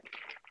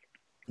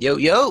Yo,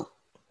 yo,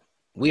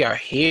 we are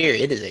here.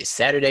 It is a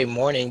Saturday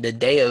morning, the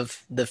day of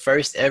the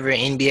first ever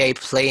NBA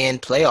play-in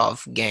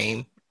playoff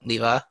game,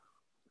 Levi.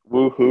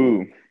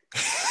 Woohoo.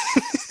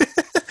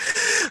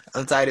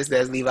 I'm Titus,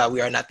 that's Levi.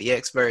 We are not the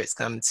experts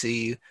coming to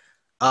you.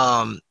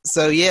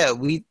 So yeah,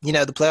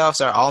 the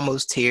playoffs are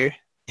almost here,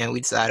 and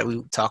we decided we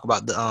would talk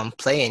about the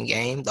play-in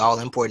game, the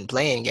all-important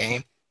play-in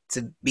game,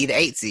 to be the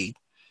 8th seed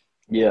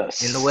in the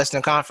Yes.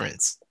 Western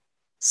Conference.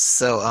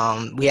 So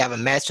we have a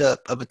matchup,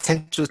 a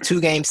potential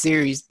two-game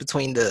series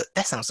between the.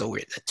 That sounds so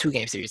weird. A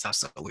two-game series sounds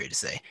so weird to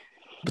say.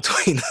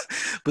 Between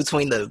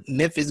between the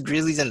Memphis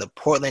Grizzlies and the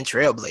Portland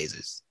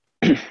Trailblazers.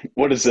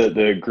 What is it?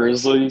 The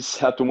Grizzlies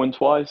have to win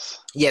twice?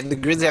 Yeah, the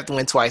Grizzlies have to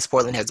win twice.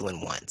 Portland has to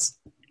win once.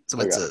 So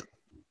it's Okay.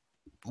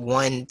 a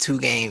 1-2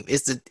 game.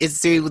 It's a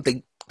series with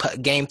the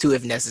game two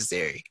if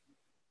necessary.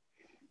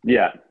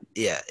 Yeah.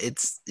 Yeah.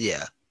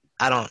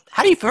 I don't.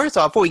 How do you first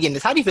of all before we get into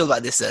this? How do you feel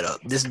about this setup?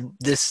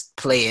 This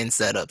play-in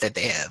setup that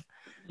they have.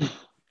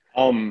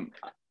 Um,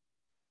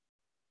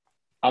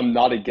 I'm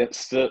not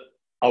against it.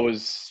 I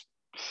was,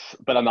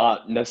 but I'm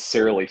not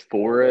necessarily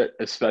for it,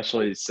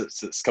 especially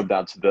since it's come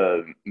down to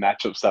the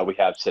matchups that we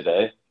have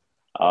today.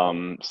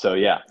 So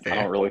yeah, I Fair.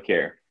 don't really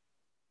care.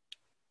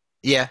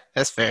 Yeah,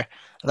 that's fair.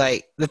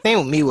 Like the thing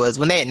with me was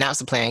when they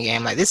announced the playing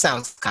game, like this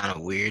sounds kind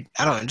of weird.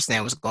 I don't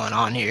understand what's going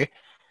on here.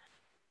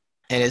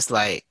 And it's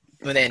like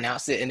when they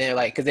announced it, and they're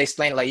like, because they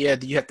explained like, yeah,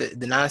 you have to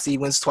the 9 seed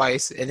wins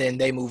twice, and then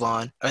they move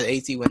on, or the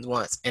 8 seed wins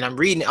once. And I'm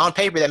reading it on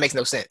paper that makes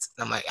no sense.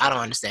 I'm like, I don't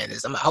understand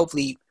this. I'm like,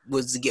 hopefully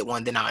was to get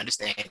one, then I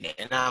understand it.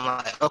 And I'm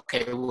like,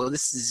 okay, well,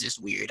 this is just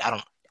weird. I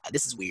don't.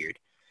 This is weird.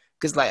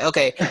 Because like,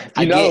 okay,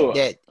 I You get know,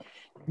 that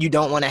you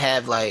don't want to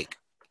have like.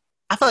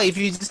 I feel like if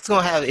you just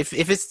gonna have if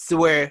it's to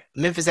where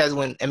Memphis has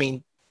win, I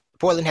mean,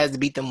 Portland has to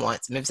beat them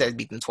once, Memphis has to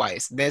beat them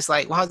twice. Then it's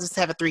like, why don't just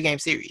have a 3-game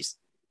series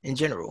in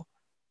general?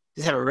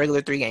 Just have a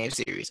regular 3-game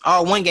series.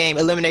 Or 1-game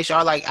elimination,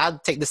 or like I'll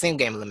take the same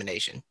game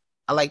elimination.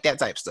 I like that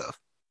type of stuff.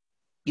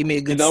 Give me a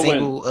you good know when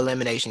single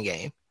elimination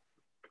game.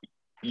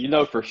 you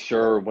know for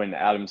sure when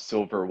Adam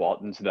Silver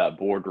walked into that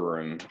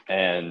boardroom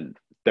and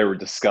they were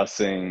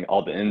discussing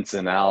all the ins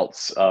and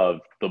outs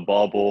of the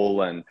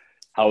bubble and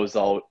how it was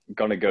all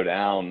going to go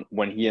down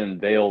when he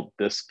unveiled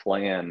this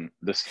plan's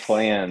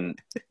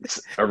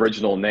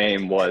original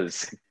name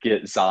was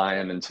get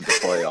Zion into the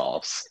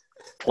playoffs.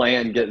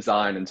 Plan get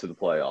Zion into the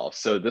playoffs.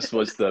 So this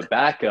was the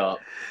backup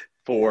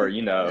for, Back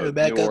New up to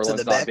the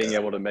Orleans not being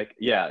backup. able to make,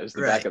 yeah, it was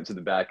the Right. backup to the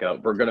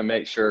backup. We're going to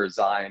make sure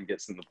Zion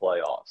gets in the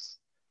playoffs.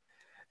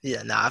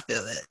 Yeah, I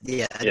feel that.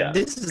 Yeah, Yeah,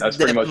 this is that's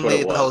pretty much what it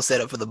definitely the whole was.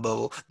 setup for the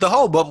bubble. The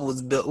whole bubble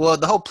was built. Well,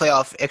 the whole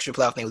extra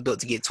playoff thing was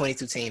built to get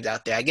 22 teams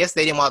out there. I guess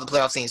they didn't want the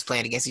playoff teams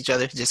playing against each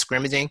other, just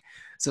scrimmaging.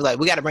 So like,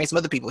 we got to bring some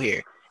other people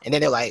here. And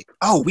then they're like,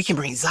 oh, we can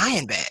bring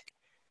Zion back.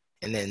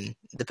 And then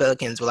the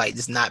Pelicans were like,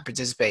 just not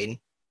participating.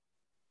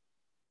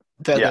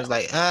 The Yeah. Pelicans were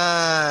like,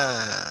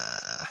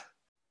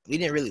 we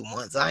didn't really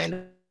want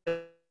Zion to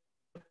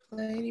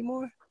play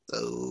anymore.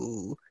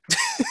 So,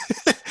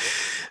 but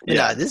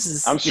Yeah. nah, this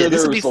is I'm yeah, sure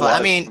this there will be was a fun. I lot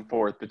of mean, back and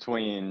forth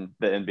between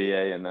the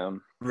NBA and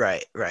them.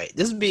 right.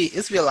 This will be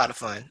a lot of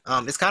fun.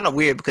 It's kind of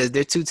weird because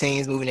they're two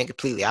teams moving in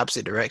completely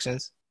opposite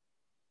directions,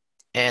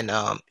 and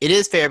it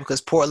is fair because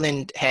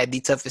Portland had the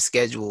toughest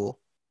schedule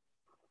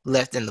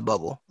left in the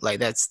bubble. Like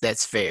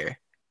that's fair.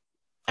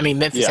 I mean,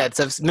 Yeah.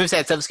 Memphis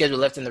had tough schedule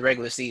left in the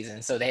regular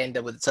season, so they ended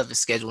up with the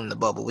toughest schedule in the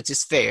bubble, which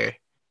is fair,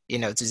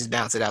 to just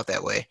bounce it out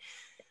that way.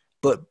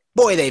 But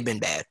boy, they've been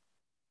bad.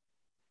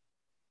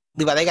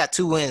 Levi, they got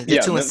 2 wins. They're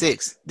Yeah.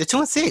 2-6. They're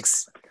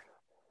 2-6.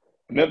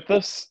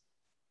 Memphis.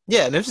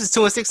 Yeah, Memphis is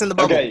 2-6 in the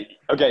bubble. Okay.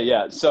 Okay.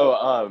 Yeah. So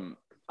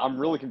I'm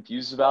really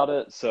confused about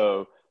it.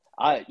 So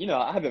I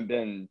haven't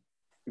been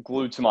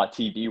glued to my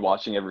TV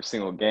watching every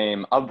single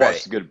game. I've Right.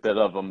 watched a good bit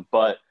of them,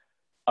 but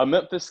a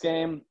Memphis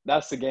game,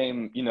 that's the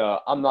game,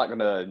 I'm not going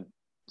to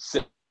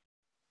sit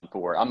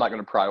for. I'm not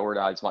going to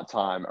prioritize my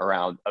time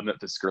around a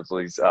Memphis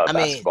Grizzlies I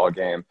mean, basketball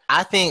game.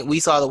 I think we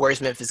saw the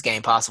worst Memphis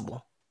game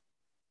possible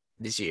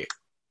this year.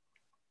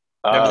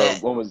 Remember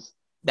that When was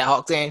that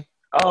Hawks game?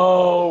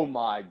 Oh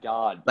my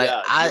God. Like Yeah,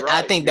 you're I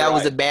right. think You're that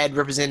was a right. bad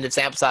representative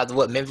sample size of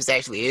what Memphis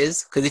actually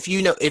is. Because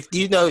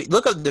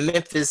look up the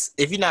Memphis.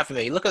 If you're not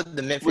familiar, look up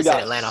the We Memphis and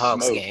got Atlanta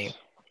Hawks game. smoked.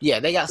 Yeah,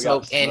 they got We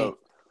got smoked, and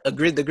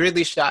smoked. the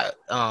Grizzlies shot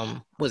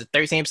was it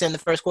 13% in the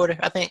first quarter?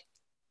 I think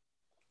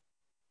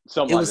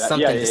Something it like was that. Yeah,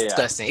 something yeah, yeah.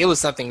 disgusting. It was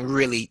something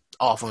really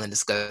awful and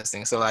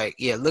disgusting. So like,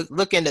 yeah,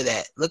 look into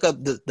that. Look up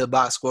the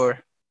box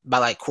score by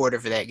like quarter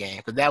for that game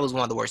because that was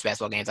one of the worst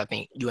basketball games I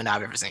think you and I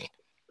have ever seen.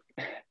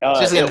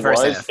 Especially in the It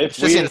first was. half.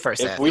 Especially in the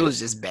first half, it was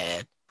just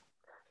bad.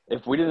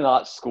 If we did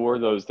not score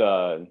those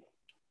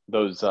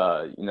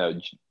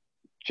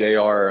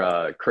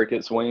JR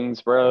Crickets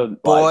wings, bro,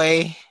 like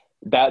Boy,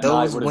 that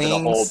night those would have been a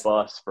whole wings.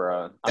 bus,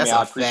 bro. I That's mean,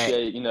 I a fact.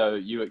 appreciate,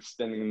 you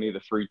extending me the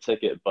free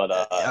ticket, but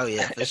Oh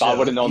yeah, for if I would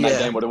sure. have known that Yeah,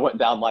 game would have went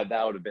down like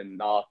that, would have been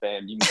nah,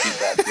 fam. You can keep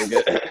that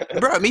ticket.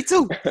 bro. Me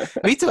too.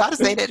 Me too. I'd have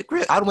stayed at the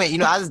crib. I'd went.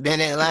 I just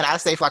been in Atlanta.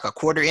 I'd stay for like a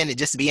quarter in it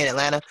just to be in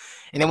Atlanta,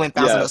 and then went and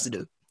found something Yeah, else to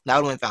do. I would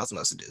have went and found something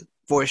else to do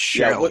for yeah.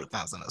 sure. I would have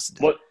found something else to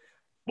do.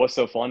 What what's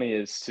so funny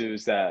is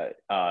that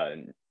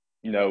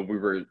we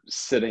were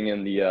sitting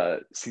in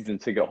the season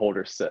ticket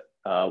holder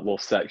little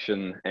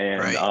section, and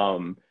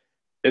Right.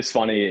 it's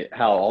funny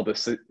how all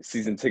the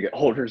season ticket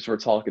holders were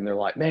talking. They're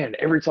like, "Man,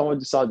 every time I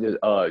decide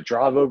to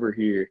drive over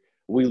here,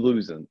 we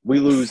losing. We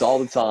lose all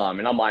the time."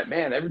 And I'm like,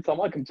 "Man, every time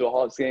I come to a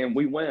Hawks game,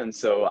 we win.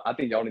 So I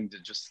think y'all need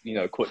to just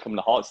quit coming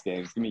to Hawks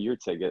games. Give me your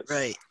tickets."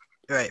 Right.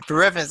 Right. For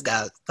reference,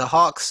 guys, the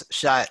Hawks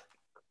shot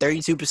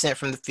 32%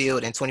 from the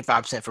field and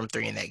 25% from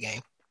three in that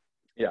game.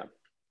 Yeah,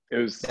 it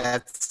was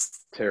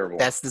That's terrible.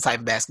 that's the type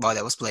of basketball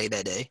that was played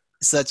that day.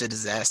 Such a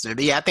disaster.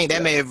 But yeah, I think that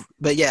Yeah, may have.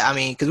 But yeah, I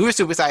mean, because we were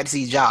super excited to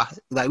see Ja.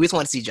 Like we just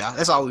wanted to see Ja.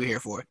 That's all we were here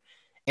for.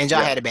 And Ja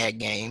yeah. had a bad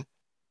game.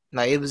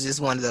 Like it was just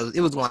one of those.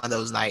 It was one of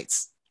those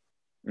nights.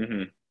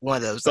 hmm One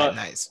of those type But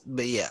nights.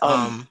 But yeah.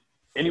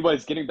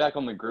 anyways, getting back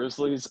on the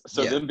Grizzlies,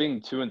 so Yeah. them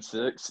being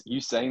 2-6, you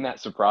saying that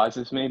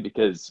surprises me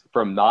because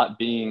from not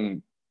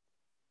being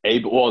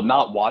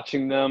not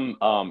watching them,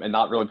 and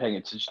not really paying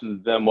attention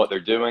to them, what they're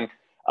doing,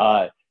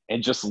 uh,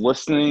 and just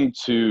listening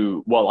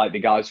to what like the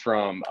guys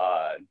from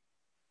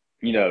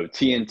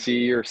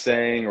TNT are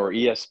saying or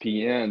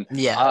ESPN,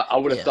 Yeah. I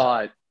would have Yeah.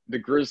 thought the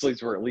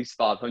Grizzlies were at least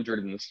 500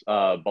 in this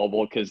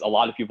bubble because a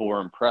lot of people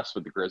were impressed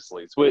with the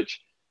Grizzlies,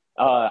 which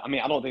I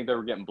don't think they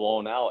were getting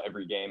blown out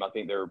every game. I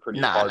think they were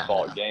pretty Nah. hard Nah.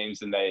 fought Nah.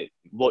 games and they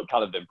looked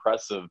kind of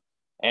impressive.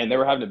 And they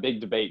were having a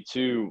big debate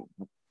too,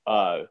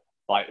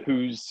 like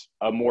who's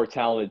a more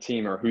talented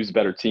team or who's a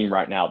better team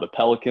right now, the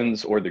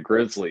Pelicans or the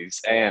Grizzlies.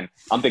 And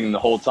I'm thinking the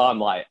whole time,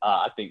 like,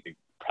 I think the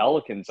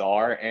Pelicans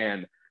are,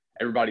 and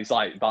everybody's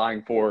like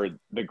vying for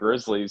the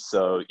Grizzlies.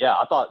 So yeah,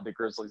 I thought the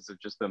Grizzlies have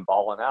just been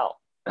balling out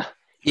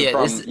Yeah.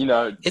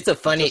 from, It's a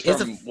funny. just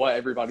from what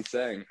everybody's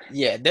saying.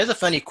 Yeah, there's a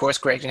funny course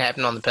correction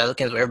happening on the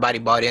Pelicans where everybody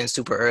bought in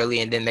super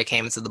early and then they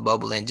came into the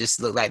bubble and just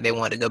looked like they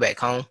wanted to go back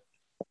home.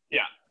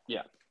 Yeah.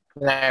 Yeah.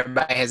 And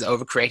everybody has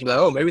overcorrected, like,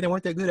 oh, maybe they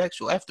weren't that good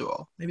after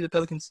all. Maybe the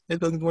Pelicans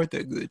weren't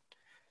that good.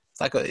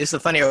 It's a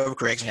funny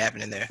overcorrection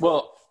happening there.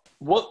 Well,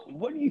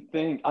 what do you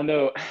think? I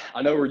know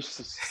we're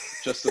just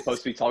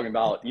supposed to be talking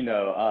about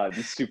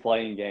these two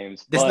playing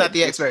games, This is not but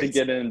the just to experts.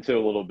 get into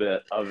a little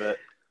bit of it,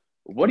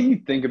 what do you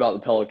think about the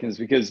Pelicans?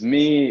 Because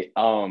me,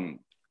 I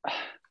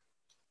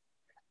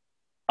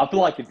feel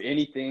like if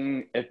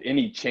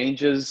any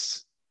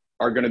changes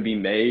are going to be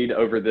made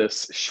over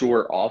this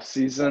short off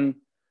season,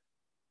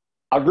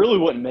 I really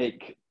wouldn't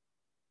make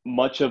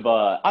much of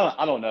a.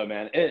 I don't know,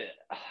 man.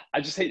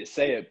 I just hate to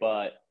say it,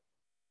 but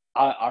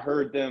I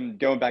heard them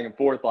going back and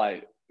forth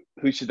like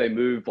who should they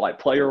move like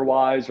player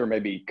wise or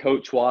maybe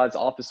coach wise,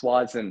 office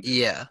wise, and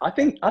Yeah, I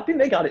think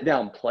they got it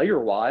down player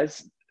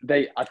wise.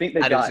 I think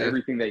they've I do got too.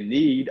 everything they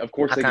need. Of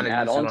course, I they can kind of do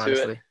add too, on to it.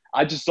 honestly.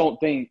 I just don't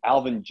think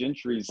Alvin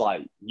Gentry's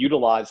like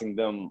utilizing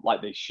them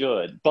like they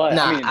should. But I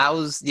Nah, mean, I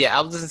was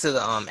listening to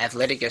the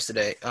Athletic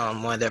yesterday,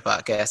 one of their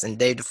podcasts, and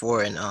Dave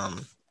DeFore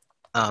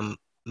and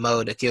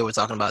Mo the Kid were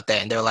talking about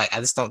that, and they're like, I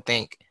just don't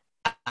think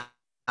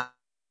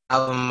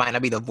Alvin might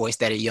not be the voice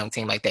that a young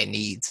team like that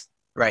needs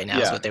right now.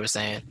 Is yeah, what they were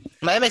saying.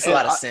 Like, that makes a and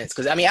lot of sense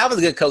because I mean,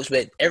 Alvin's a good coach,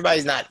 but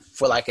everybody's not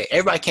for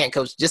everybody can't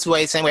coach just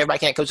the same way everybody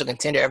can't coach a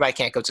contender. Everybody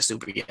can't coach a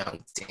super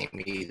young team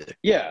either.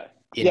 yeah,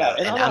 You yeah, know,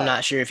 and and I'm I'm not.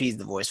 not sure if he's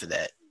the voice for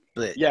that.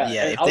 But Yeah,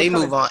 yeah, and if I was they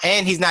kind move of on,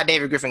 and he's not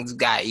David Griffin's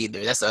guy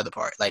either. That's the other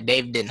part. Like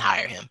Dave didn't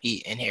hire him;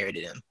 he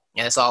inherited him,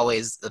 and it's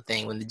always the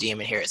thing when the GM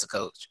inherits a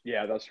coach.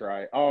 yeah, that's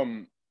right.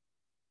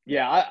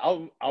 Yeah,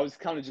 I was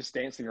kind of just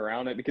dancing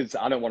around it because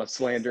I don't want to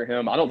slander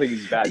him. I don't think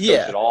he's a bad coach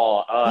Yeah, at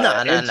all.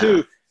 no, no, And no.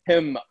 two,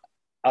 him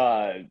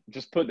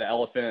just put the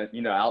elephant,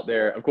 out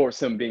there. Of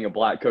course, him being a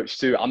black coach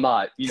too. I'm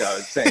not,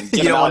 saying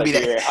get You him don't want out to be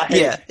of that. here.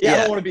 Yeah, I yeah,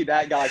 don't want to be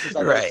that guy because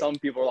I know right. some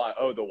people are like,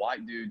 oh, the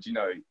white dudes,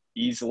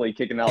 easily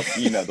kicking out,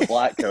 the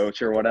black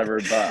coach or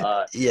whatever.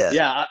 But Yeah,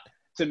 yeah,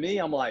 to me,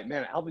 I'm like,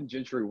 man, Alvin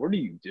Gentry, what are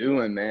you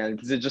doing, man?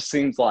 Because it just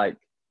seems like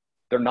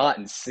they're not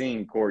in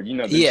sync or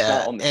they're just yeah,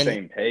 not on the and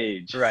same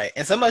page. right.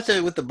 And so much of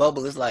it with the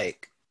bubble is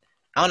like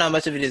I don't know how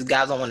much of it is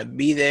guys don't want to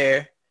be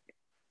there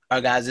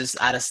or guys just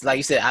out of like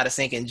you said out of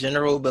sync in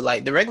general. But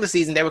like the regular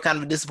season, they were kind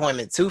of a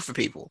disappointment too for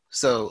people.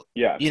 So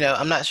Yeah.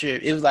 I'm not sure.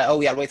 It was like, oh,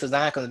 we gotta wait till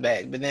Zion comes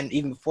back. But then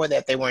even before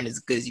that, they weren't as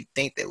good as you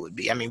think they would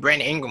be. I mean,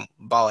 Brandon Ingram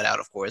balled out,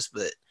 of course,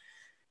 but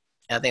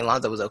I think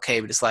Lonzo was okay.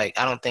 But it's like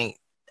I don't think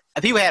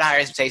people had higher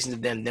expectations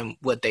of them than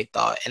what they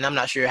thought, and I'm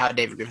not sure how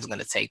David Griffin's going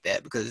to take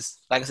that because,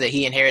 like I said,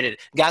 he inherited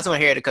guys who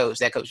inherit a coach.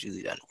 That coach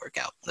usually doesn't work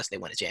out unless they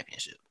win a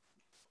championship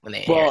when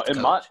they Well, inherit the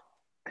coach.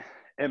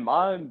 in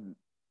my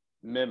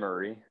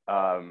memory,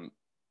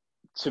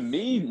 to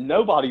me,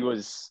 nobody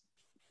was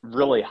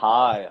really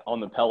high on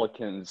the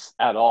Pelicans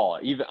at all.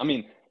 Even I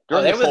mean,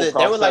 Oh, during this whole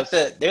they were like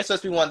process, they're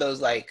supposed to be one of those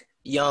like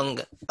young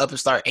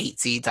upstart 8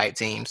 seed type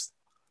teams.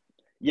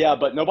 yeah,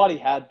 but nobody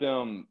had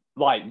them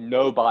making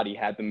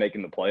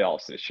the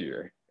playoffs this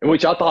year,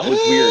 which I thought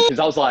was weird What? because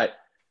I was like,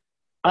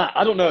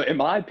 I don't know, in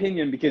my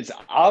opinion, because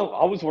I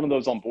was one of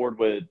those on board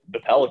with the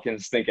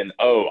Pelicans thinking,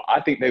 oh, I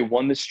think they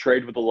won this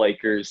trade with the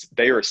Lakers.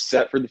 They are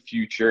set for the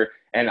future.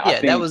 And I Yeah,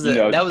 think, they're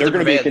going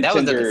to be a that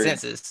was the contender.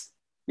 consensus.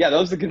 Yeah, that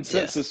was the Yeah,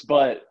 consensus.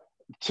 But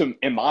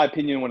in my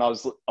opinion, when I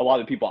was a lot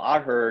of people I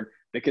heard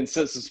the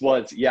consensus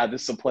was, yeah,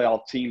 this is a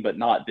playoff team, but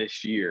not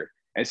this year.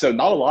 And so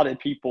not a lot of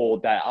people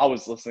that I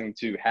was listening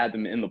to had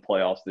them in the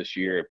playoffs this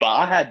year, but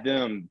I had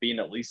them being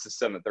at least a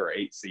 7th or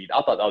 8th seed.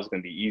 I thought that was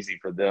going to be easy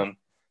for them.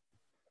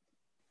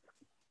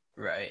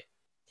 Right.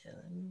 Yeah,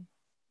 I'm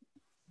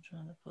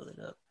trying to pull it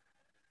up.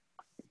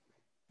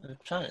 I'm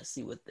trying to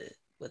see what the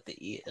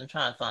I'm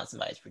trying to find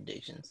somebody's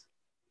predictions.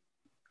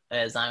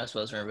 As Zion was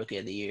supposed to win Rookie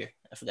of the Year.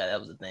 I forgot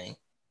that was a thing.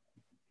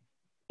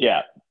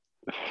 Yeah.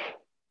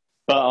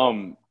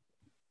 But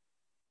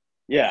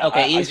yeah.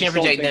 Okay, ESPN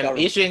projected them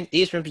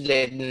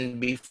to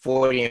be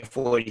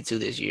 40-42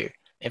 this year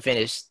and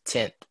finish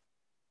 10th.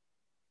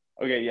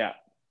 Okay, yeah.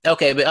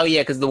 Okay, but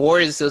because the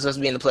Warriors are still supposed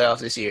to be in the playoffs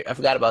this year. I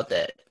forgot about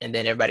that. And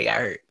then everybody got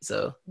hurt,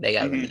 so they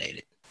got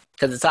eliminated.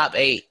 Because the top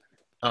 8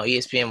 on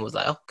ESPN was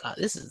like, oh god,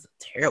 this is a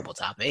terrible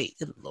top 8.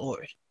 Good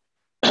lord.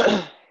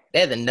 They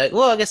had the Nuggets.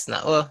 Well, I guess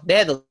not. Well, they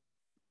had the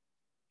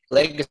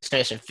Lakers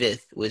finishing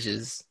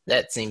 5th,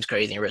 that seems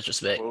crazy in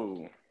retrospect.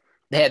 Ooh.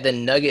 They had the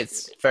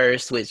Nuggets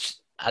first, which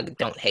I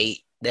don't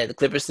hate. They had the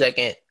Clippers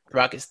 2nd,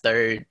 Rockets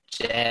 3rd,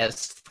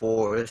 Jazz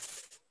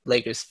 4th,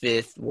 Lakers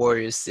 5th,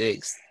 Warriors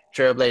 6th,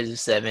 Trailblazers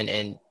 7,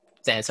 and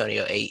San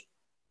Antonio 8.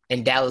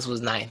 And Dallas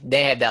was 9th.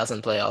 They had Dallas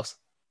in the playoffs.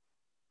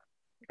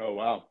 Oh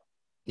wow.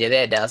 Yeah,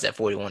 they had Dallas at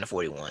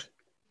 41-41.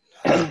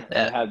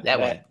 That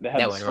went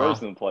Spurs wrong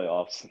in the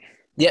playoffs.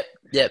 Yep.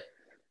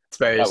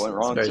 Spurs. That went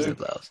wrong Spurs too. in the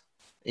playoffs.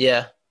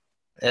 Yeah,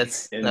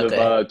 that's end okay.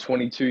 of a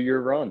 22-year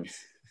run.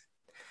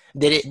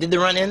 Did the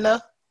run end though?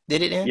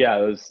 Did it end? Yeah,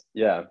 it was.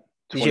 Yeah,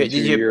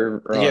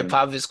 22-year run. Did you hear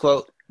Popovich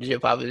quote? Did you hear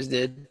Popovich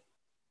did?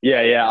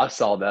 Yeah, I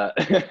saw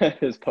that.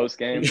 His post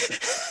game.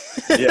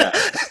 Yeah.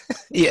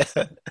 Yeah,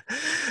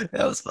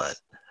 that was fun.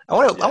 I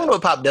wonder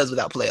what Pop does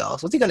without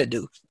playoffs. What's he gonna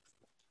do?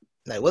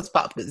 Like, what's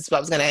Pop? Is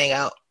Pop's gonna hang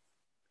out?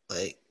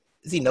 Like,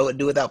 does he know what to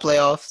do without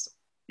playoffs?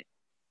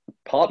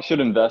 Pop should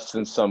invest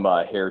in some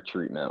hair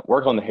treatment.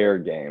 Work on the hair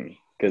game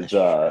because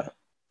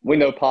we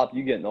know Pop,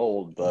 you getting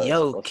old, but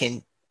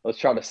let's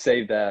try to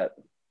save that.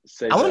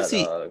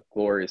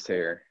 Glorious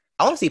hair.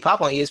 I want to see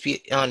Pop on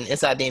ESPN on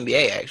Inside the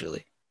NBA.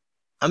 Actually,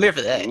 I'm here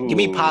for that. Ooh.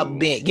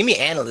 Give me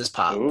analyst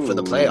Pop for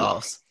the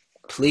playoffs,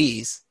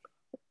 please.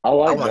 I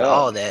want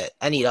all that.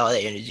 I need all that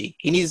energy.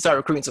 He needs to start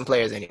recruiting some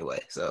players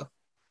anyway. So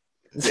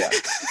yeah,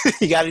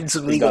 you got to do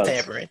some legal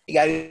tampering.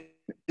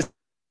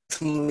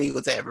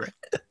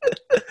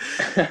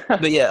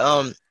 But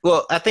yeah,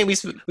 well, I think we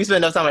spent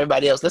enough time on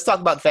everybody else. Let's talk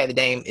about the fact that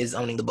Dame is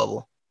owning the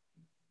bubble.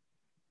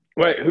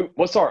 Wait,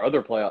 what's our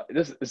other playoff?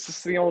 Is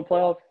this the only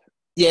playoff?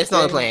 Yeah, it's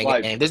not a playing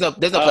game. There's no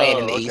playing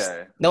in the East.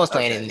 No one's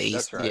playing in the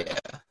East. Right.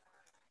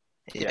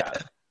 Yeah.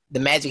 The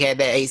Magic had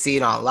that 8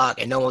 seed on lock,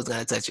 and no one's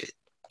gonna touch it.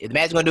 If the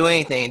Magic gonna do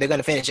anything, they're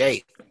gonna finish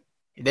 8.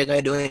 If they're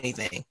gonna do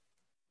anything,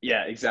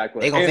 yeah,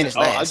 exactly. They're gonna finish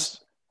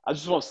last. I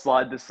just want to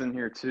slide this in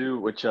here too,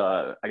 which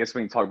I guess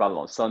we can talk about it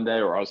on Sunday,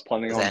 or I was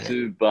planning on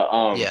to.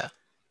 But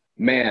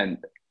man,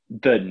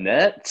 the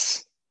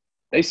Nets,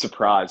 they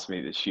surprised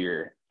me this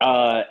year.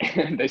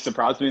 They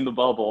surprised me in the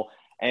bubble.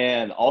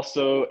 And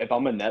also, if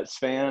I'm a Nets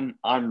fan,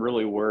 I'm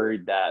really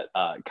worried that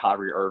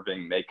Kyrie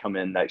Irving may come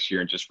in next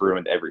year and just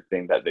ruin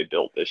everything that they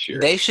built this year.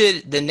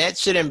 The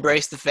Nets should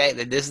embrace the fact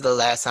that this is the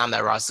last time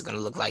that roster is going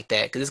to look like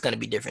that, because it's going to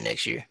be different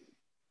next year.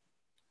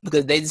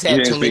 Because they just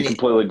have too many.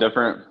 Completely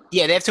different.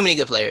 Yeah, they have too many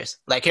good players.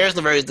 Like Karis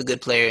LeVert is the good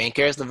player, and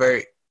Karis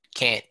LeVert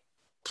can't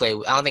play.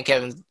 I don't think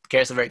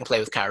Karis LeVert can play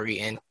with Kyrie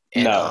and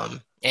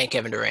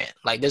Kevin Durant.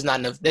 Like there's not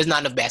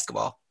enough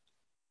basketball.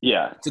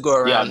 Yeah. To go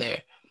around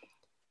there.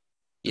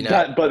 You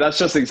know, but that's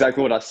just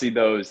exactly what I see.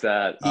 Though is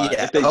that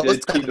if they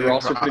did keep the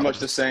roster pretty much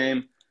the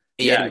same,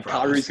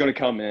 Kyrie's going to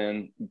come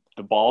in.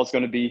 The ball's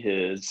going to be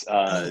his.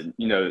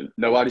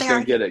 Nobody's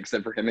going to get it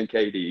except for him and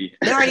KD.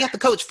 They already got the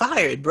coach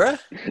fired, bro.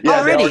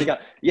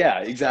 Yeah,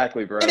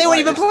 exactly, bro. And they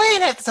weren't even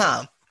playing at the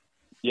time.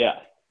 Yeah,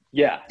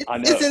 I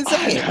know. It's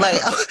insane. Like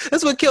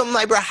that's what killed me.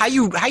 Like, bro, how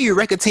you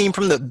wreck a team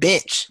from the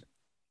bench?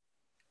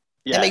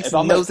 Yeah, that makes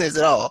no sense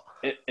at all.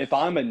 If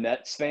I'm a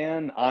Nets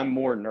fan, I'm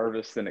more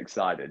nervous than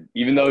excited.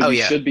 Even though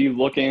you should be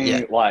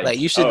looking like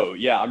you should. Oh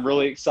yeah, I'm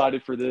really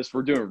excited for this.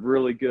 We're doing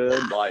really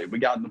good. Like we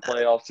got in the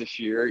playoffs this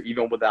year,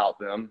 even without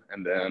them,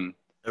 and then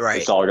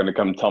it's all going to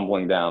come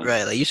tumbling down.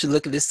 Right. Like you should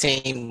look at this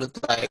team with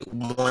like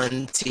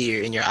one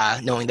tear in your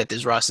eye, knowing that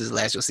this roster is the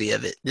last you'll see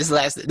of it. This is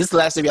the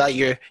last to be like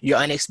your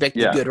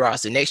unexpected good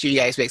roster. Next year you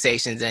got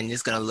expectations, and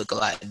it's going to look a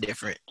lot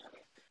different.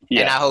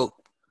 Yeah. And I hope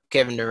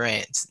Kevin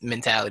Durant's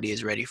mentality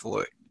is ready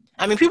for it.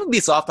 I mean, people be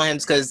soft on him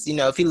because,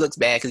 if he looks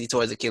bad because he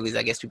tore his Achilles,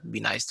 I guess people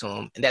be nice to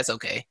him. And that's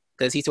okay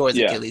because he tore his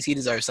Achilles. He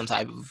deserves some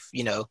type of,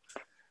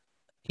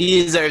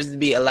 he deserves to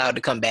be allowed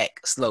to come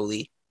back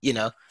slowly,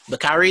 But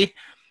Kyrie,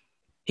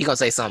 he going to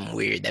say something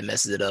weird that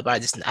messes it up. I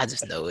just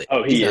know it.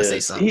 Oh, he's going to say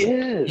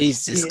something.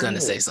 He's just going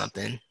to say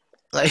something.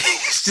 Like,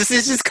 it's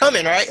just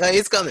coming, right? Like,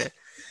 it's coming.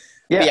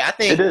 Yeah, I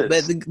think.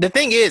 But the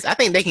thing is, I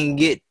think they can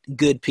get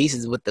good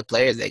pieces with the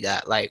players they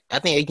got. Like, I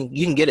think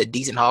you can get a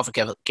decent haul for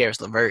Karis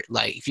LeVert.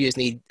 Like, if you just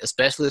need a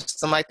specialist,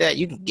 something like that,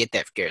 you can get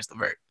that for Karis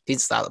LeVert. He's a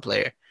solid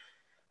player.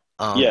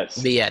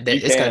 Yes, but yeah,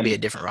 it's going to be a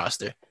different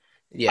roster.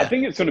 I Yeah.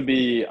 think it's going to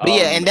be But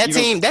yeah, and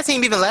even. that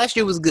team even last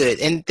year was good.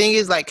 And the thing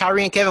is, like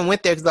Kyrie and Kevin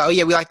went there because, like, oh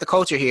yeah, we like the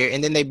culture here,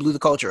 and then they blew the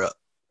culture up,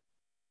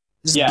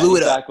 just Yeah, blew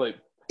it up. exactly.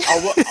 I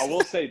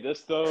will say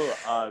this though,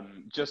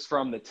 just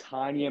from the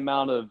tiny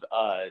amount of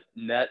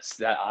nets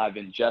that I've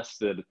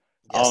ingested,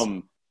 Yes,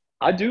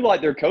 I do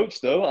like their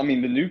coach though. I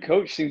mean, the new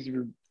coach seems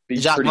to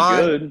be Jacques pretty Vaughn.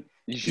 good.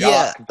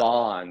 Yeah, Jacques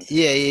Vaughn.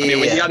 yeah, I mean,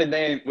 yeah, yeah. when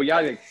you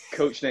got a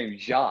coach named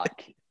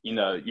Jacques,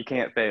 you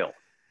can't fail.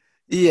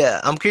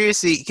 Yeah, I'm curious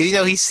to see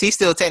because he's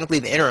still technically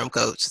the interim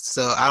coach,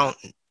 so I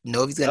don't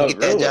know if he's gonna Oh, get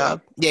that really,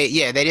 job. Yeah,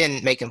 yeah, they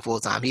didn't make him full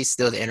time. He's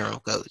still the interim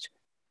coach.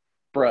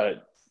 bro?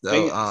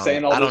 So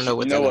Saying all I don't this, know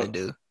what you they're know gonna what?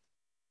 do.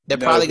 They're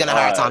You know, probably gonna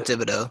hire Tom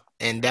Thibodeau,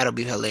 and that'll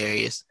be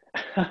hilarious.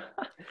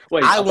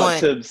 wait, I I thought want.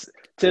 Tibbs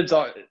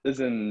is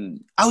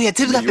in Oh yeah,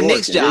 Tibbs New got the York.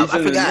 Knicks Yeah, job. he's I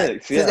in the forgot.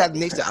 Knicks. Tibbs Yeah, got the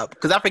Knicks job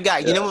because I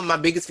forgot. You know yeah. what my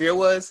biggest fear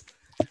was?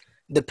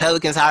 The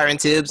Pelicans hiring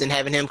Tibbs and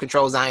having him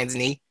control Zion's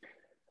knee,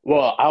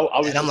 Well, I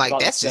was and I'm just like,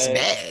 about to that's just say,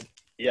 bad.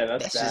 yeah,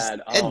 that's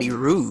bad. That'd be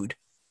rude.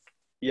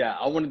 Yeah,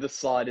 I wanted to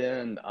slide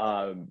in.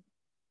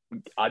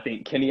 I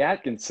think Kenny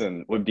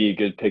Atkinson would be a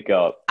good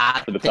pickup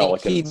I for the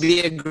think he'd Pelicans. be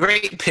a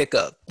great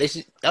pickup. They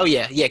should. Oh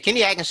yeah, yeah.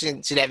 Kenny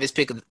Atkinson should have his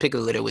pick of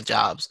litter with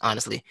jobs.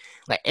 Honestly,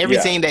 like every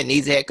Yeah, team that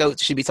needs a head coach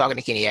should be talking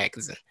to Kenny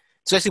Atkinson,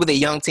 especially with a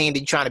young team that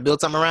you're trying to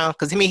build something around.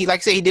 Because he like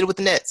I said, he did it with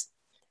the Nets,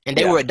 and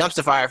they yeah, were a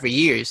dumpster fire for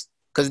years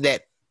because of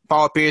that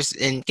Paul Pierce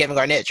and Kevin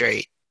Garnett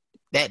trade,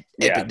 that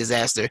epic yeah,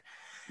 disaster.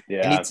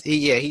 And yeah.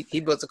 he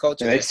built a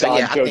culture And they there. So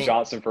yeah, signed I Joe think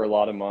Johnson for a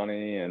lot of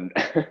money, and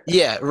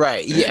yeah,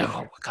 right, yeah.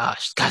 Oh my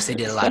gosh, they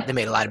did a lot. They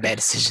made a lot of bad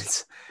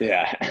decisions.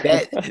 yeah,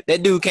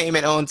 That dude came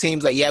in on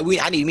teams like, yeah,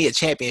 I need me a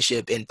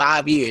championship in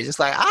 5 years. It's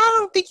like I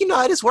don't think you know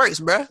how this works,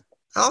 bro.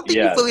 I don't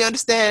think you yeah. fully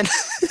understand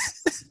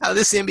how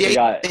this They NBA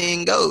got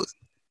thing goes.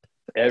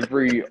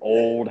 every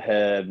old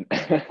head,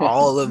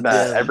 All of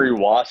that them, every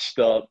washed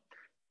up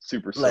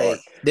superstar.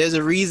 like, there's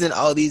a reason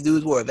all these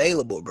dudes were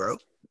available, bro.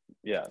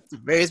 Yeah,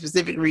 Very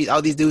specific reason.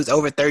 All these dudes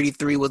over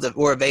 33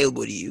 were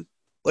available to you.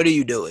 What are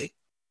you doing?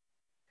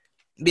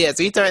 Yeah,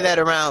 so he turned yep. that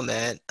around,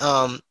 man.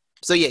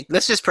 So yeah,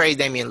 let's just praise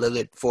Damian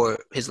Lillard for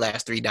his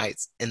last 3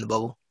 nights in the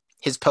bubble.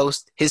 His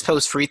post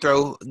free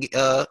throw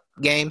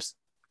games.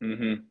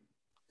 Mm-hmm.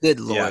 Good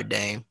Yeah. Lord,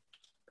 Dame.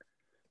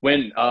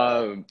 When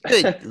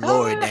Good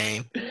Lord,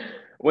 Dame.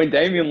 when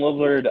Damian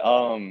Lillard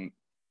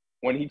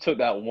when he took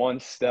that one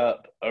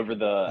step over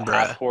the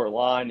half Bruh. court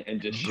line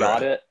and just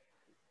shot Bruh. it,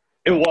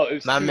 it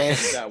was My two man.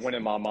 things that went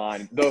in my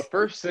mind. The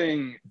first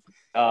thing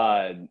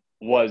uh,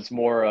 was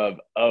more of,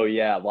 oh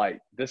yeah,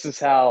 like this is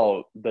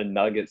how the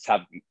Nets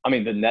have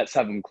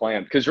them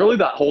clamped. Because really,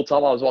 that whole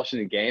time I was watching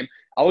the game,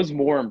 I was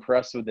more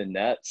impressed with the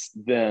Nets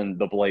than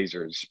the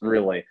Blazers.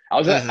 Really, I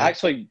was Mm-hmm.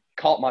 actually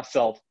caught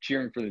myself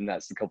cheering for the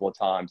Nets a couple of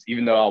times,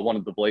 even though I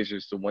wanted the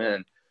Blazers to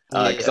win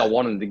because I Yeah.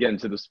 wanted to get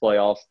into this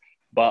playoffs.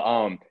 But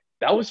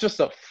that was just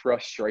a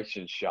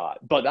frustration shot.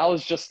 But that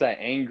was just that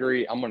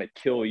angry, I'm gonna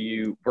kill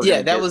you. We're Yeah,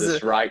 gonna get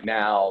this right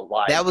now.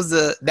 Like, that was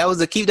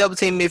a keep double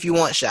team if you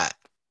want shot.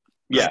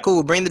 Like, yeah,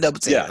 cool, bring the double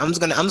team. yeah, I'm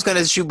just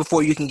gonna shoot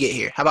before you can get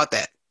here. How about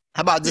that?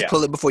 How about just yeah,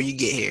 pull it before you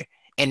get here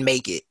and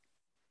make it?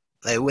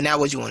 Like, well, now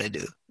what you want to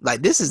do?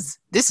 Like, this is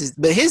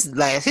but his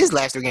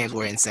last 3 games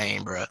were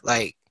insane, bro.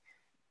 Like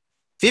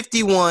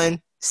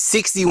 51,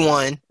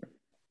 61,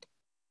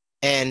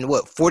 and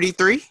what,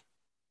 43?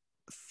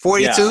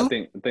 yeah. I 42?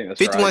 think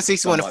that's 51, right.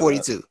 61, Something and like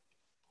that. 42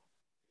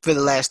 for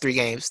the last 3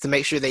 games to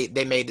make sure they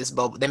made this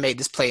bubble, they made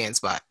this play-in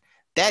spot.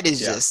 That is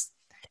Yeah, just,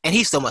 and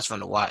he's so much fun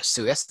to watch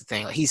too. That's the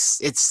thing. Like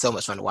it's so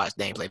much fun to watch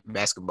Dame play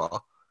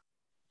basketball.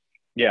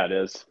 yeah, it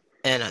is.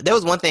 And there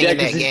was one thing Yeah, in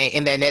because that game,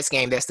 in that Nets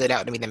game, that stood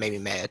out to me that made me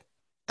mad.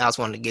 I just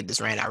wanted to get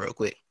this rant out real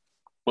quick.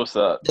 what's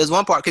that? There's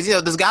one part because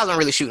those guys weren't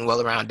really shooting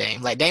well around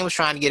Dame. Like Dame was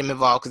trying to get him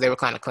involved because they were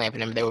kind of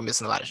clamping him. They were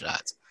missing a lot of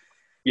shots.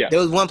 Yeah, There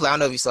was one play, I don't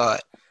know if you saw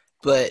it,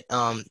 but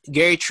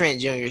Gary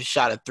Trent Jr.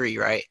 shot a 3,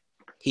 right?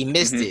 He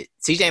missed mm-hmm. it.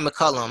 CJ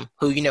McCollum,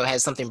 who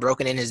has something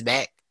broken in his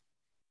back,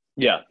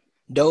 Yeah,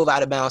 dove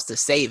out of bounds to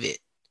save it,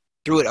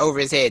 threw it over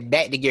his head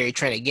back to Gary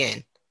Trent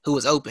again, who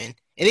was open, and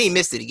then he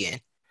missed it again.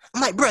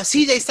 I'm like, bro,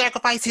 CJ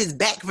sacrificed his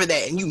back for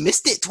that, and you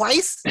missed it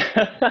twice.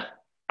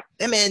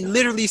 That man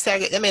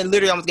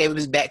literally almost gave up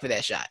his back for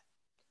that shot,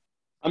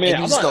 I mean, and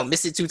you just gonna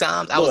miss it 2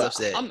 times. I was look,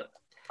 upset.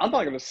 I'm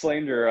not going to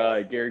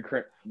slander Gary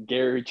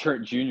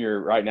Trent Jr.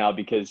 right now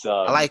because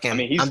I like I him.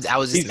 mean I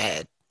was just he's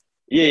mad.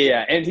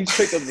 yeah, and he's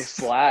picked up the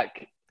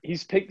slack.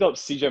 He's picked up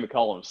CJ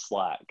McCollum's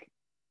slack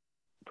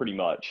pretty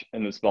much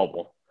in this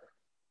bubble.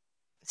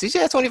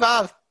 CJ had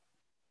 25.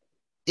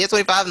 He had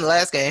 25 in the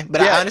last game,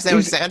 but I Yeah, understand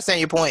what you're saying. I understand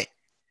your point.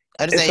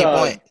 I it's understand your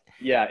point.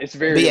 yeah, it's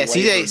But very yeah,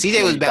 labored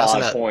CJ was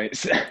bouncing 25 up.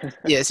 points.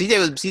 Yeah, CJ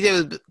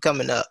was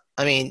coming up.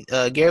 I mean,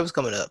 Gary was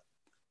coming up.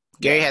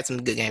 Gary Yeah, had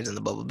some good games in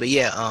the bubble, but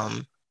yeah,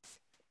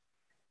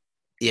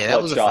 yeah,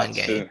 that clutch was a fun shots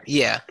game. too.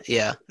 Yeah,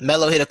 yeah.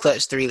 Melo hit a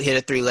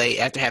 3 late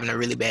after having a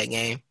really bad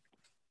game.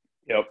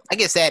 Yep. I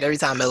get sad every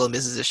time Melo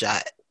misses a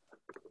shot.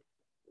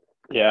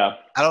 Yeah.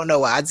 I don't know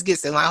why. I just get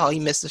sad like, oh, he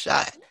missed a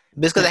shot.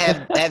 Just because I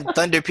have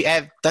Thunder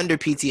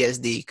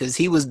PTSD because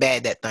he was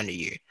bad that Thunder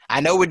year. I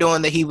know we're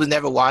doing the he was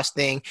never washed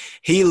thing.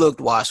 He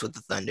looked washed with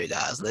the Thunder,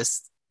 guys.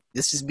 Let's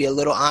just be a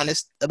little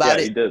honest about Yeah,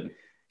 it. he did.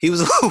 He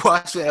was a little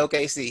washed with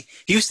OKC.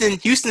 Houston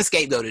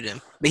scapegoated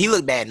him, but he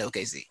looked bad in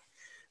OKC.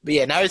 But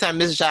yeah, now every time I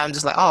miss a shot, I'm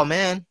just like, oh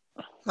man,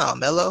 oh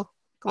Melo,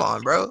 come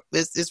on, bro.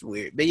 It's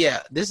weird. But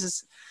yeah, this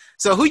is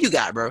so who you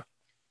got, bro?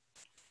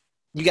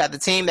 You got the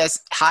team that's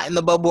hot in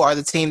the bubble or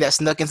the team that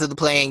snuck into the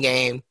playing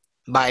game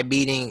by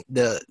beating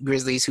the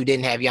Grizzlies who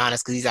didn't have Giannis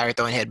because he's out here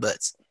throwing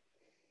headbutts.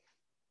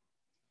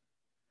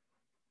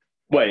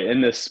 Wait,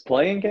 in this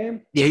playing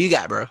game? Yeah, who you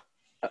got, bro?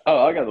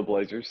 Oh, I got the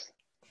Blazers.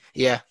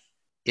 Yeah,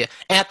 yeah.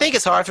 And I think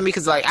it's hard for me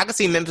because like I can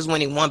see Memphis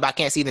winning one, but I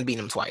can't see them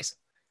beating them twice.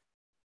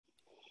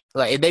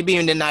 Like if they beat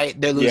them tonight,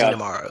 they're losing Yeah,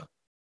 tomorrow.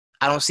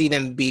 I don't see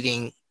them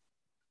beating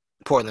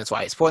Portland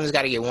twice. Portland's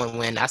got to get one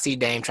win. I see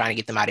Dame trying to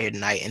get them out of here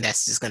tonight, and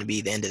that's just going to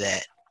be the end of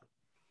that.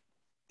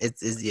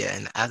 It's yeah,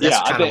 and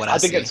that's yeah. kind of what I I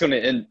think see. it's gonna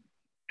end.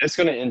 It's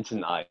gonna end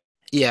tonight.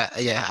 Yeah,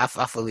 yeah, I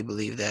fully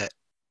believe that.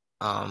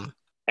 Um,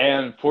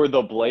 And for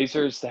the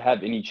Blazers to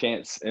have any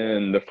chance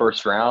in the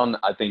first round,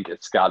 I think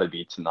it's got to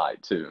be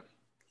tonight too.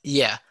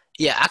 yeah,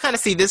 yeah, I kind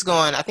of see this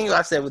going. I think what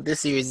I said with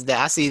this series is that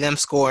I see them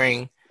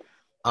scoring.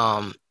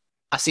 Um,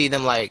 I see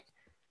them like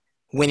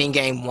winning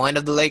game one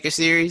of the Lakers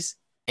series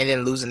and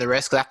then losing the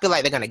rest because I feel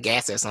like they're gonna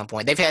gas at some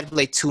point. They've had to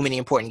play too many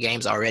important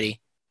games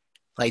already,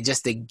 like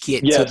just to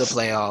get to the Yes.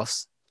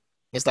 playoffs.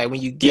 It's like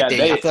when you get Yeah,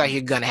 there, I feel like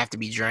you're gonna have to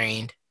be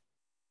drained.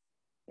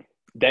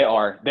 they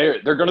are.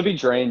 They're going to be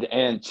drained,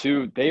 and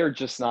two, they are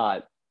just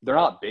not. They're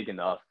not big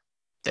enough.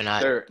 They're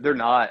not. They're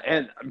not,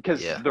 and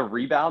because Yeah, the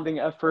rebounding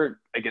effort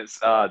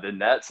against the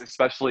Nets,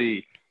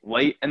 especially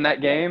late in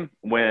that game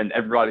when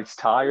everybody's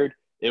tired,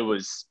 it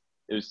was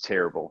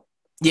terrible.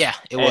 yeah,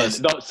 it And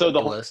was. so the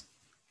It whole was.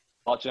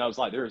 watching, I was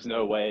like, there's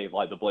no way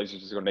like the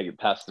Blazers are going to make it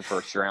past the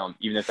first round,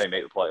 even if they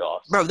make the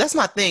playoffs. Bro, that's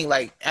my thing.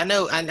 Like, I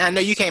know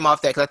you came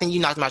off that because I think you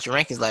knocked them out your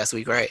rankings last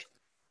week, right?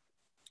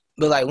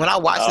 But like when I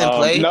watched them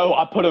play, No,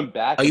 I put them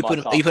back oh, in you my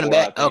put you top put them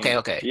four. I back. think. Okay,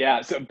 okay.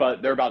 Yeah,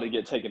 but they're about to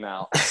get taken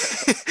out.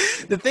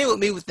 The thing with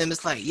me with them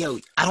is like, yo,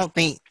 I don't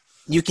think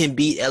you can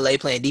beat LA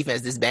playing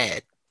defense this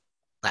bad.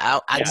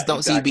 Like, I Yeah, just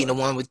don't see you beating exactly.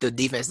 the one with the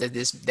defense that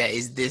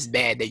is this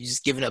bad that you're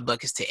just giving up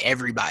buckets to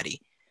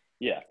everybody.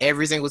 Yeah,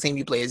 Every single team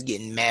you play is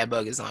getting mad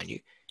buckets on you.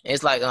 And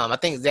it's like I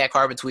think Zach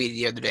Harper tweeted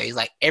the other day. He's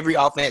like every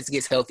offense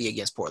gets healthy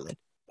against Portland.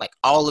 Like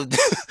all of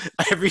the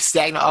every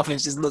stagnant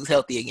offense just looks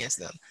healthy against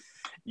them.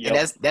 And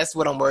yep. that's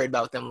what I'm worried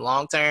about with them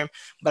long term.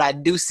 But I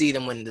do see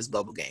them winning this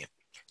bubble game.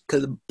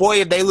 Because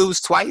boy, if they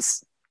lose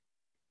twice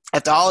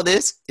after all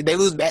this, if they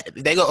lose bad,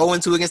 if they go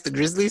 0-2 against the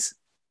Grizzlies,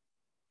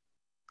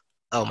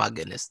 oh my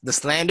goodness, the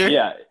slander,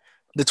 Yeah,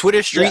 the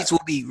Twitter yeah. streets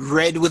will be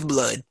red with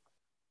blood.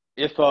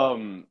 If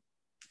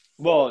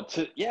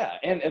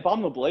and if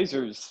I'm the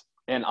Blazers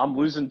and I'm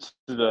losing to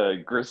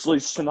the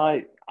Grizzlies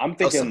tonight, I'm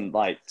Oh, some, thinking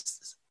like,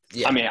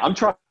 I yeah, mean, I'm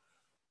trying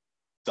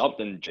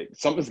something.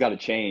 Something's got to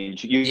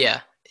change. You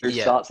yeah, your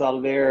yeah, shots out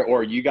of there,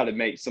 or you got to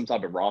make some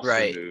type of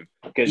roster right. move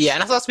Yeah, because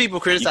and I saw some people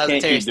you criticizing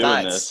can't Terry keep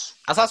doing Stotts. this.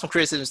 I saw some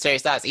criticism of Terry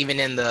Stotts even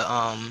in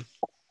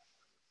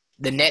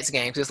the Nets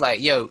games. It's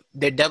like, yo,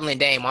 they're doubling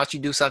Dame. Why don't you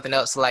do something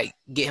else to like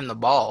get him the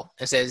ball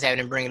instead of just having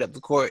him bring it up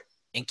the court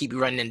and keep you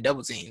running in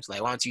double teams?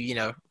 Like, why don't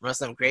you, run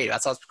something creative? I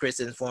saw some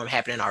criticism for him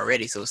happening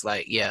already. So it's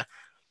like, yeah.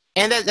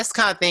 And that's the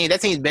kind of thing,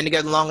 that team's been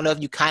together long enough,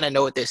 you kind of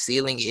know what their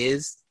ceiling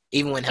is.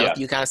 Even when Yeah,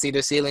 healthy, you kind of see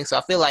their ceiling. So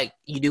I feel like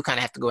you do kind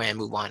of have to go ahead and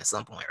move on at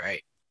some point,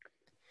 right?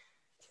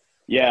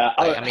 yeah.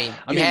 Like, I mean,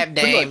 you have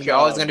Pretty Dame. much. You're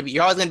always gonna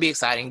be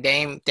exciting.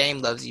 Dame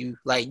loves you.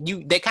 Like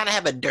they kind of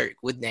have a Dirk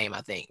with Dame,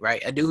 I think,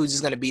 right? A dude who's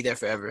just gonna be there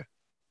forever.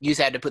 You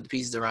just had to put the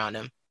pieces around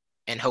him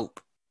and hope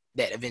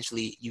that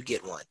eventually you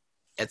get one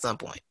at some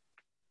point.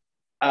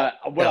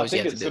 What That's I what you think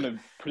have to it's do. going to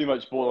pretty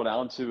much boil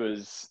down to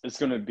is it's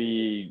going to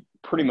be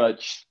pretty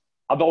much.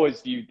 I've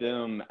always viewed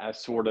them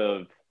as sort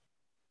of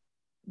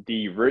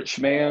the rich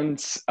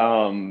man's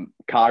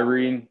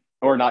Kyrie,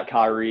 or not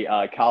Kyrie,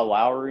 Kyle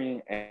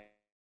Lowry and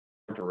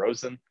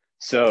DeRozan.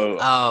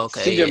 So Oh,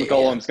 okay, CJ yeah,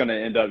 yeah, McCollum's going to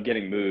end up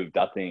getting moved,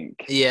 I think,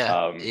 yeah,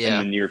 in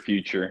the yeah, near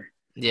future.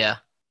 yeah.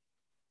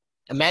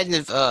 Imagine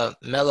if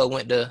Melo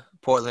went to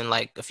Portland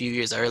like a few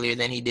years earlier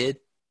than he did,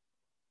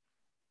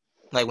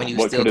 like when he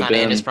was What still could have kind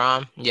of in his been?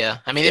 prime. Yeah,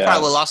 I mean they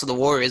probably Yeah, would have lost to the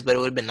Warriors, but it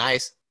would have been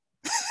nice.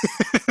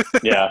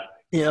 yeah,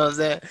 You know what I'm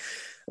saying?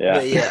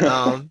 yeah. But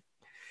yeah,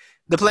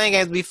 the playing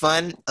games will be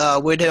fun.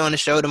 We're doing a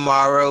show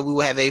tomorrow. We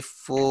will have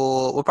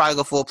we'll probably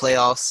go full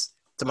playoffs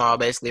tomorrow,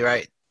 basically,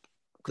 right?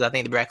 Because I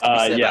think the brackets will be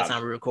set by the Yeah,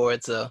 time we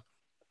record. So,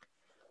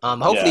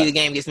 hopefully yeah. the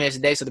game gets finished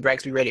today, so the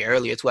brackets be ready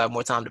earlier to have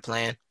more time to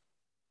plan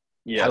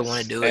how we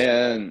want to Yes, do it.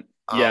 and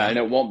yeah, and Um,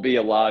 it won't be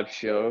a live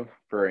show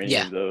for any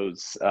yeah, of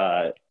those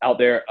out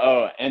there.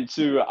 Oh, and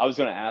two, I was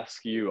going to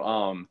ask you,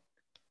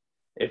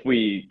 if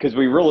because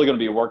we really going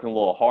to be working a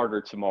little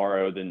harder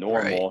tomorrow than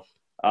right, normal,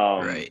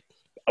 um, right.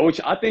 which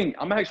I think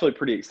I'm actually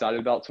pretty excited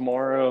about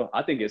tomorrow.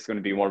 I think it's going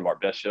to be one of our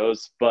best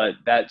shows, but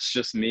that's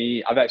just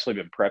me. I've actually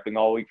been prepping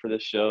all week for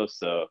this show,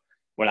 so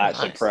when I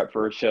actually Nice. prep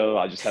for a show.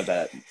 I just have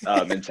that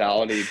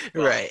mentality.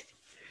 But Right.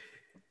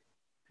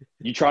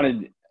 you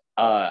trying to?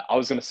 I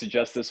was going to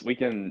suggest this. We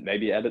can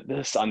maybe edit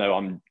this. I know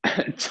I'm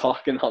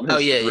talking on Oh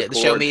this yeah, yeah. The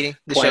show record meeting.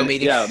 The show plan.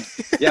 meeting. Yeah,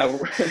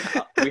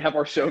 yeah. We have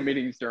our show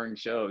meetings during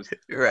shows.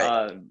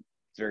 Right.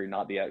 It's very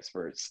not the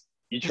experts.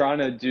 You trying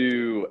to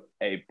do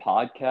a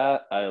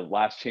podcast, a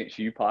Last Chance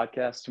U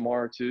podcast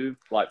tomorrow too?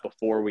 Like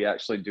before we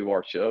actually do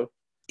our show?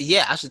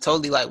 Yeah, I should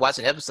totally like watch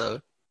an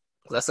episode.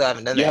 'Cause I still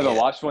haven't done You that haven't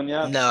yet. watched one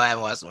yet? No, I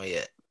haven't watched one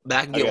yet. But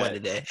I can get one Okay.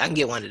 today. I can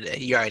get one today.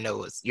 You already know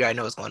what's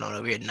going on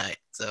over here tonight.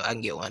 So I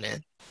can get one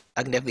in.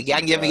 I can definitely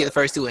get the The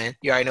first two in.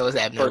 You already know what's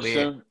happening over first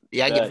here. two?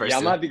 Yeah, I can get the Yeah, first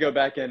I'm gonna two. have to go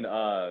back and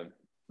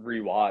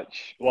rewatch.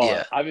 Yeah.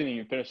 Well, I haven't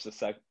even finished the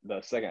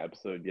second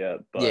episode yet, Yeah,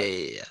 but yeah,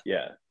 yeah.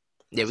 yeah.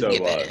 Yeah, we can So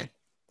get that in.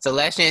 So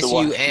last so chance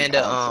we'll you have some and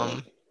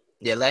content.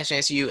 yeah, last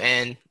chance you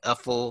and a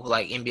full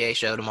like NBA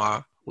show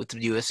tomorrow with the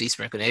UFC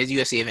sprinkle. There's a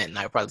UFC event and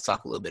I'll probably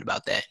talk a little bit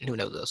about that and who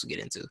knows what else we'll get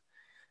into.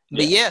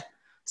 But Yeah. yeah,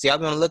 so y'all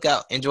be on the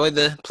lookout. Enjoy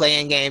the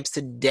playing games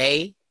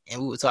today,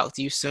 and we will talk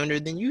to you sooner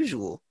than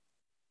usual.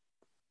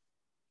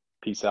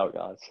 Peace out,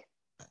 guys.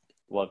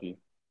 Love you.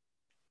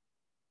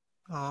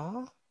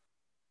 Aw,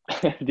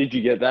 Did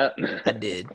you get that? I did.